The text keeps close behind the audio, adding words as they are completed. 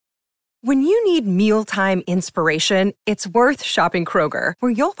When you need mealtime inspiration, it's worth shopping Kroger,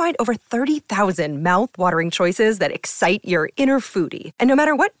 where you'll find over 30,000 mouth-watering choices that excite your inner foodie. And no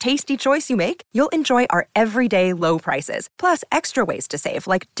matter what tasty choice you make, you'll enjoy our everyday low prices, plus extra ways to save,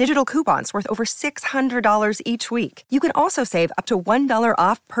 like digital coupons worth over $600 each week. You can also save up to $1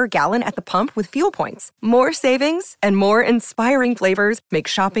 off per gallon at the pump with fuel points. More savings and more inspiring flavors make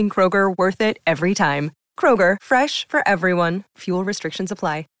shopping Kroger worth it every time. Kroger, fresh for everyone. Fuel restrictions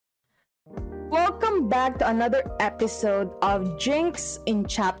apply. Welcome back to another episode of Jinx. In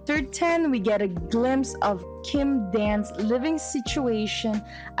Chapter 10, we get a glimpse of Kim Dan's living situation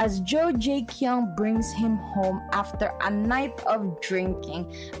as Joo Jaekyung brings him home after a night of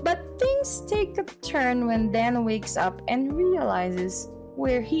drinking. But things take a turn when Dan wakes up and realizes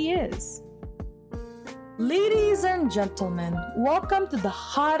where he is. Ladies and gentlemen, welcome to the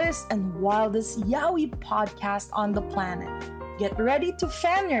hottest and wildest yaoi podcast on the planet. Get ready to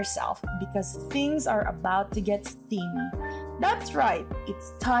fan yourself because things are about to get steamy. That's right,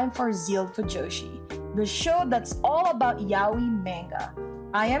 it's time for Zeal Fujoshi, the show that's all about yaoi manga.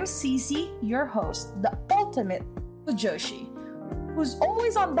 I am Cece, your host, the ultimate Fujoshi, who's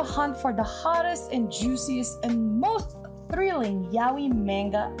always on the hunt for the hottest and juiciest and most thrilling yaoi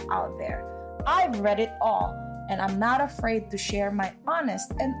manga out there. I've read it all, and I'm not afraid to share my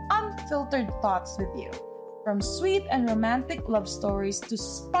honest and unfiltered thoughts with you. From sweet and romantic love stories to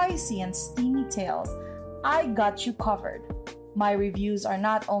spicy and steamy tales, I got you covered. My reviews are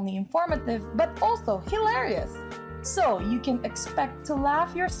not only informative, but also hilarious. So you can expect to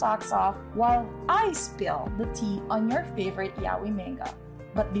laugh your socks off while I spill the tea on your favorite yaoi manga.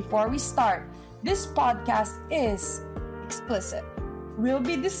 But before we start, this podcast is explicit. We'll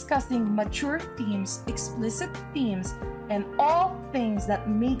be discussing mature themes, explicit themes, and all things that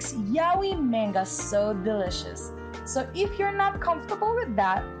makes yaoi manga so delicious. So if you're not comfortable with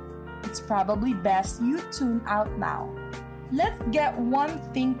that, it's probably best you tune out now. Let's get one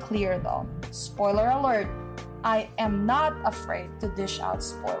thing clear though. Spoiler alert, I am not afraid to dish out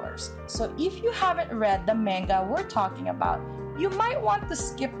spoilers. So if you haven't read the manga we're talking about, you might want to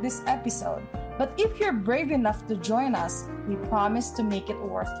skip this episode. But if you're brave enough to join us, we promise to make it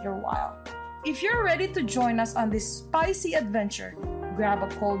worth your while. If you're ready to join us on this spicy adventure, grab a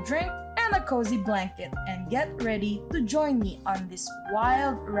cold drink and a cozy blanket and get ready to join me on this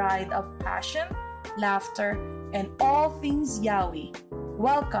wild ride of passion, laughter, and all things yaoi.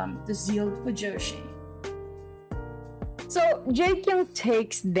 Welcome to Zeal Fujoshi. So Jaekyung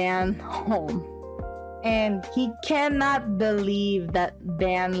takes Dan home, and he cannot believe that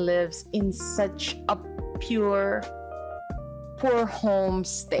Dan lives in such a poor home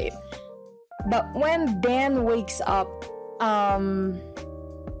state. But when Dan wakes up,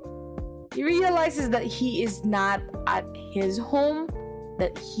 he realizes that he is not at his home,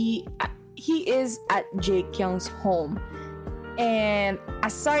 that he is at Jaekyung's home. And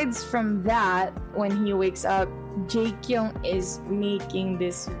aside from that, when he wakes up, Jaekyung is making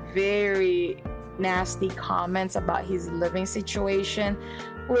this very nasty comments about his living situation,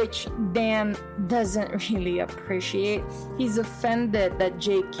 which Dan doesn't really appreciate. He's offended that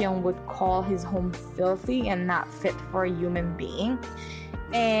Jaekyung would call his home filthy and not fit for a human being.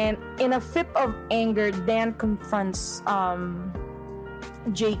 And in a fit of anger, Dan confronts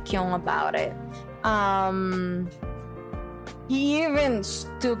Jaekyung about it. He even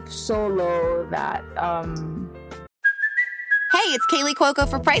stooped so low that Hey, it's Kaylee Cuoco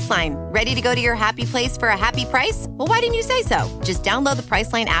for Priceline. Ready to go to your happy place for a happy price? Well, why didn't you say so? Just download the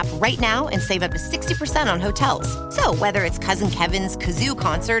Priceline app right now and save up to 60% on hotels. So whether it's Cousin Kevin's Kazoo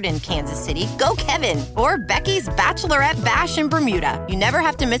Concert in Kansas City, go Kevin, or Becky's Bachelorette Bash in Bermuda, you never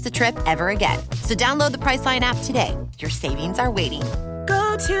have to miss a trip ever again. So download the Priceline app today. Your savings are waiting.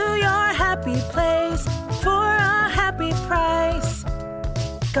 Go to your happy place for a happy price.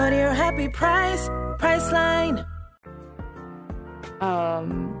 Go to your happy price, Priceline.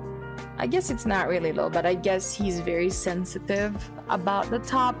 I guess it's not really low, but I guess he's very sensitive about the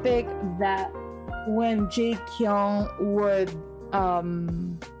topic that when Jaekyung would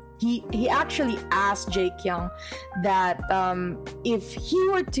he actually asked Jaekyung that if he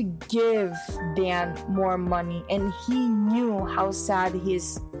were to give Dan more money and he knew how sad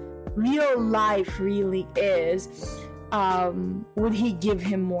his real life really is, would he give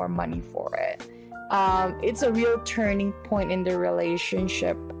him more money for it? It's a real turning point in the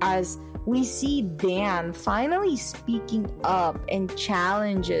relationship as we see Dan finally speaking up and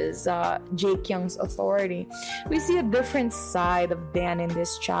challenges Jaekyung's authority. We see a different side of Dan in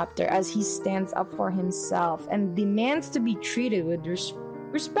this chapter as he stands up for himself and demands to be treated with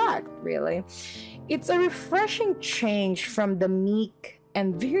respect, really. It's a refreshing change from the meek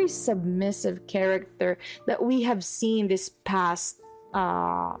and very submissive character that we have seen this past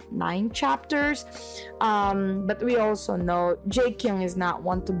 9 chapters. But we also know Jaekyung is not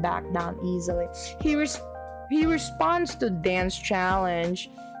one to back down easily. He responds to Dan's challenge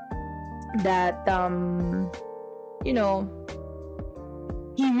that you know,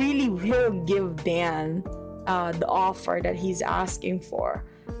 he really will give Dan the offer that he's asking for.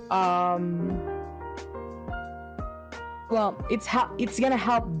 Well, it's gonna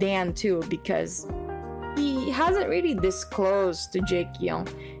help Dan too, because he hasn't really disclosed to Jaekyung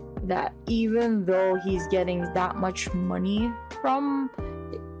that even though he's getting that much money from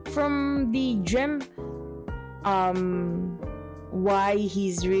the gym, why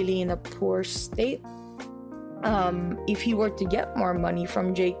he's really in a poor state. If he were to get more money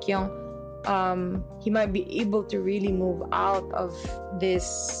from Jaekyung, he might be able to really move out of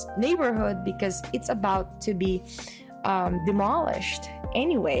this neighborhood, because it's about to be demolished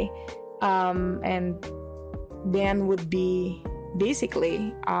anyway, and Dan would be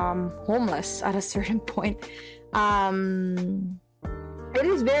basically homeless at a certain point. It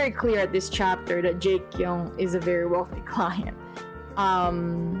is very clear at this chapter that Jaekyung is a very wealthy client.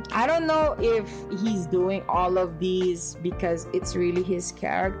 I don't know if he's doing all of these because it's really his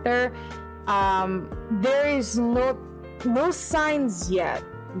character. There is no signs yet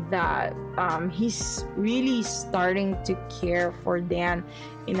that he's really starting to care for Dan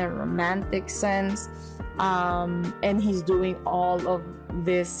in a romantic sense, and he's doing all of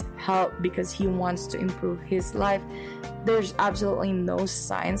this help because he wants to improve his life. There's absolutely no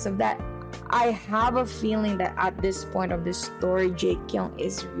signs of that. I have a feeling that at this point of the story, Jaekyung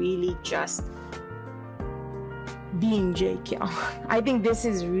is really just being Jaekyung. I think this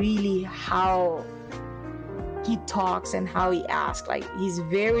is really how he talks and how he asks. Like, he's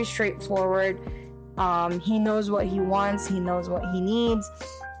very straightforward. He knows what he wants. He knows what he needs.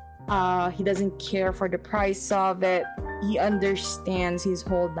 He doesn't care for the price of it. He understands his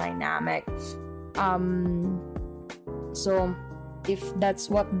whole dynamic. So if that's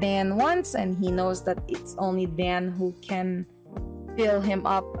what Dan wants, and he knows that it's only Dan who can fill him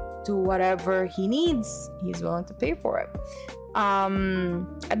up to whatever he needs, he's willing to pay for it.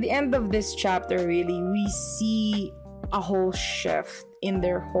 At the end of this chapter, really, we see a whole shift in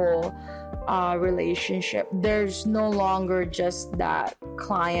their whole relationship. There's no longer just that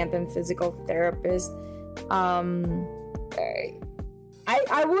client and physical therapist.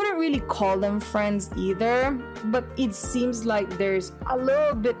 I wouldn't really call them friends either, but it seems like there's a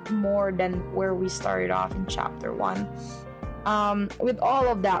little bit more than where we started off in chapter 1. With all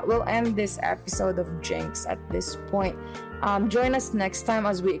of that, we'll end this episode of Jinx at this point. Join us next time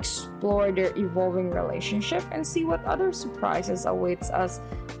as we explore their evolving relationship and see what other surprises awaits us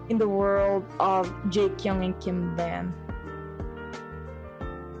in the world of Jaekyung and Kim Dan.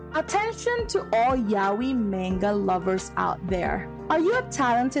 Attention to all yaoi manga lovers out there. Are you a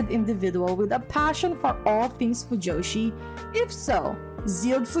talented individual with a passion for all things fujoshi? If so,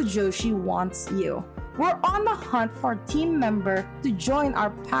 Zealed Fujoshi wants you. We're on the hunt for a team member to join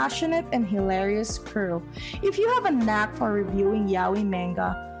our passionate and hilarious crew. If you have a knack for reviewing yaoi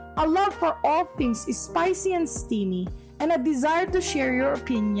manga, a love for all things is spicy and steamy, and a desire to share your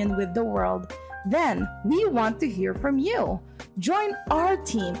opinion with the world, then we want to hear from you. Join our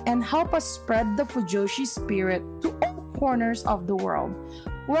team and help us spread the Fujoshi spirit to all corners of the world.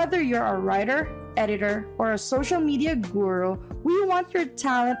 Whether you're a writer, editor, or a social media guru, we want your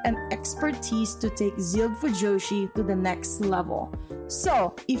talent and expertise to take Zealed Fujoshi to the next level.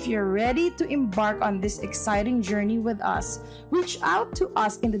 So, if you're ready to embark on this exciting journey with us, reach out to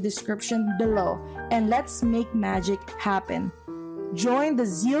us in the description below and let's make magic happen. Join the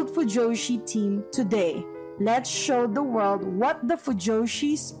Zealed Fujoshi team today. Let's show the world what the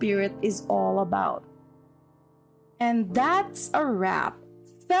Fujoshi spirit is all about. And that's a wrap.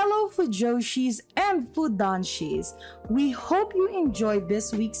 Fellow Fujoshis and Fudanshis, we hope you enjoyed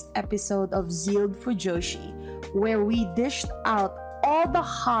this week's episode of Zealed Fujoshi, where we dished out all the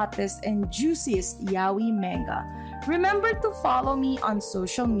hottest and juiciest yaoi manga. Remember to follow me on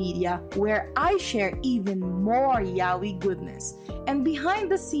social media, where I share even more yaoi goodness and behind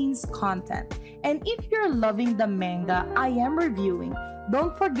the scenes content. And if you're loving the manga I am reviewing,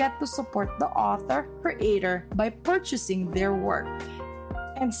 don't forget to support the author, creator by purchasing their work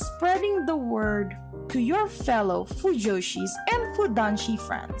and spreading the word to your fellow Fujoshis and Fudanshi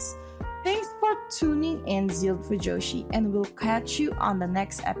friends. Thanks for tuning in, Zealed Fujoshi, and we'll catch you on the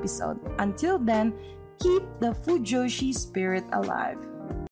next episode. Until then, keep the Fujoshi spirit alive.